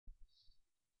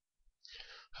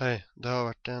Hei, det har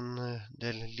vært en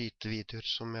del lite videoer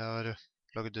som jeg har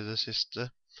laget i det siste.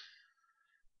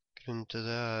 Grunnen til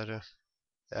det er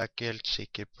jeg er ikke helt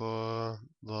sikker på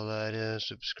hva det er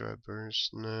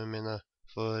subscribersene mine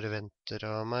forventer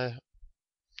av meg.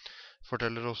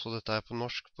 Forteller også dette her på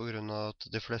norsk på grunn av at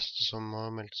de fleste som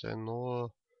har meldt seg nå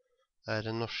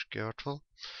er norske i hvert fall.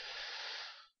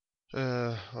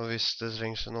 Og hvis det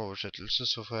trengs en oversettelse,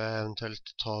 så får jeg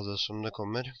eventuelt ta det som det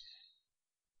kommer.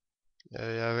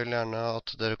 Jeg vil gjerne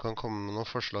at dere kan komme med noen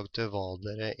forslag til hva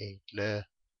dere egentlig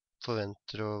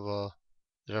forventer, og hva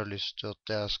dere har lyst til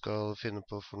at jeg skal finne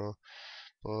på for noe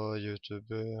på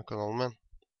YouTube-kanalen min.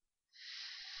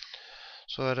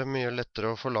 Så er det mye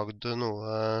lettere å få lagd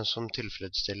noe som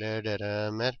tilfredsstiller dere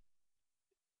mer.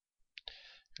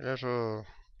 Eller så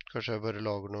kanskje jeg bare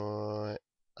lager noe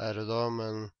her og da,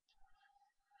 men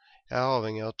jeg er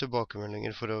avhengig av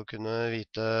tilbakemeldinger for å kunne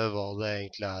vite hva det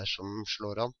egentlig er som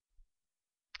slår an.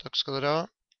 Takk skal dere ha.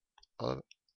 Ha det.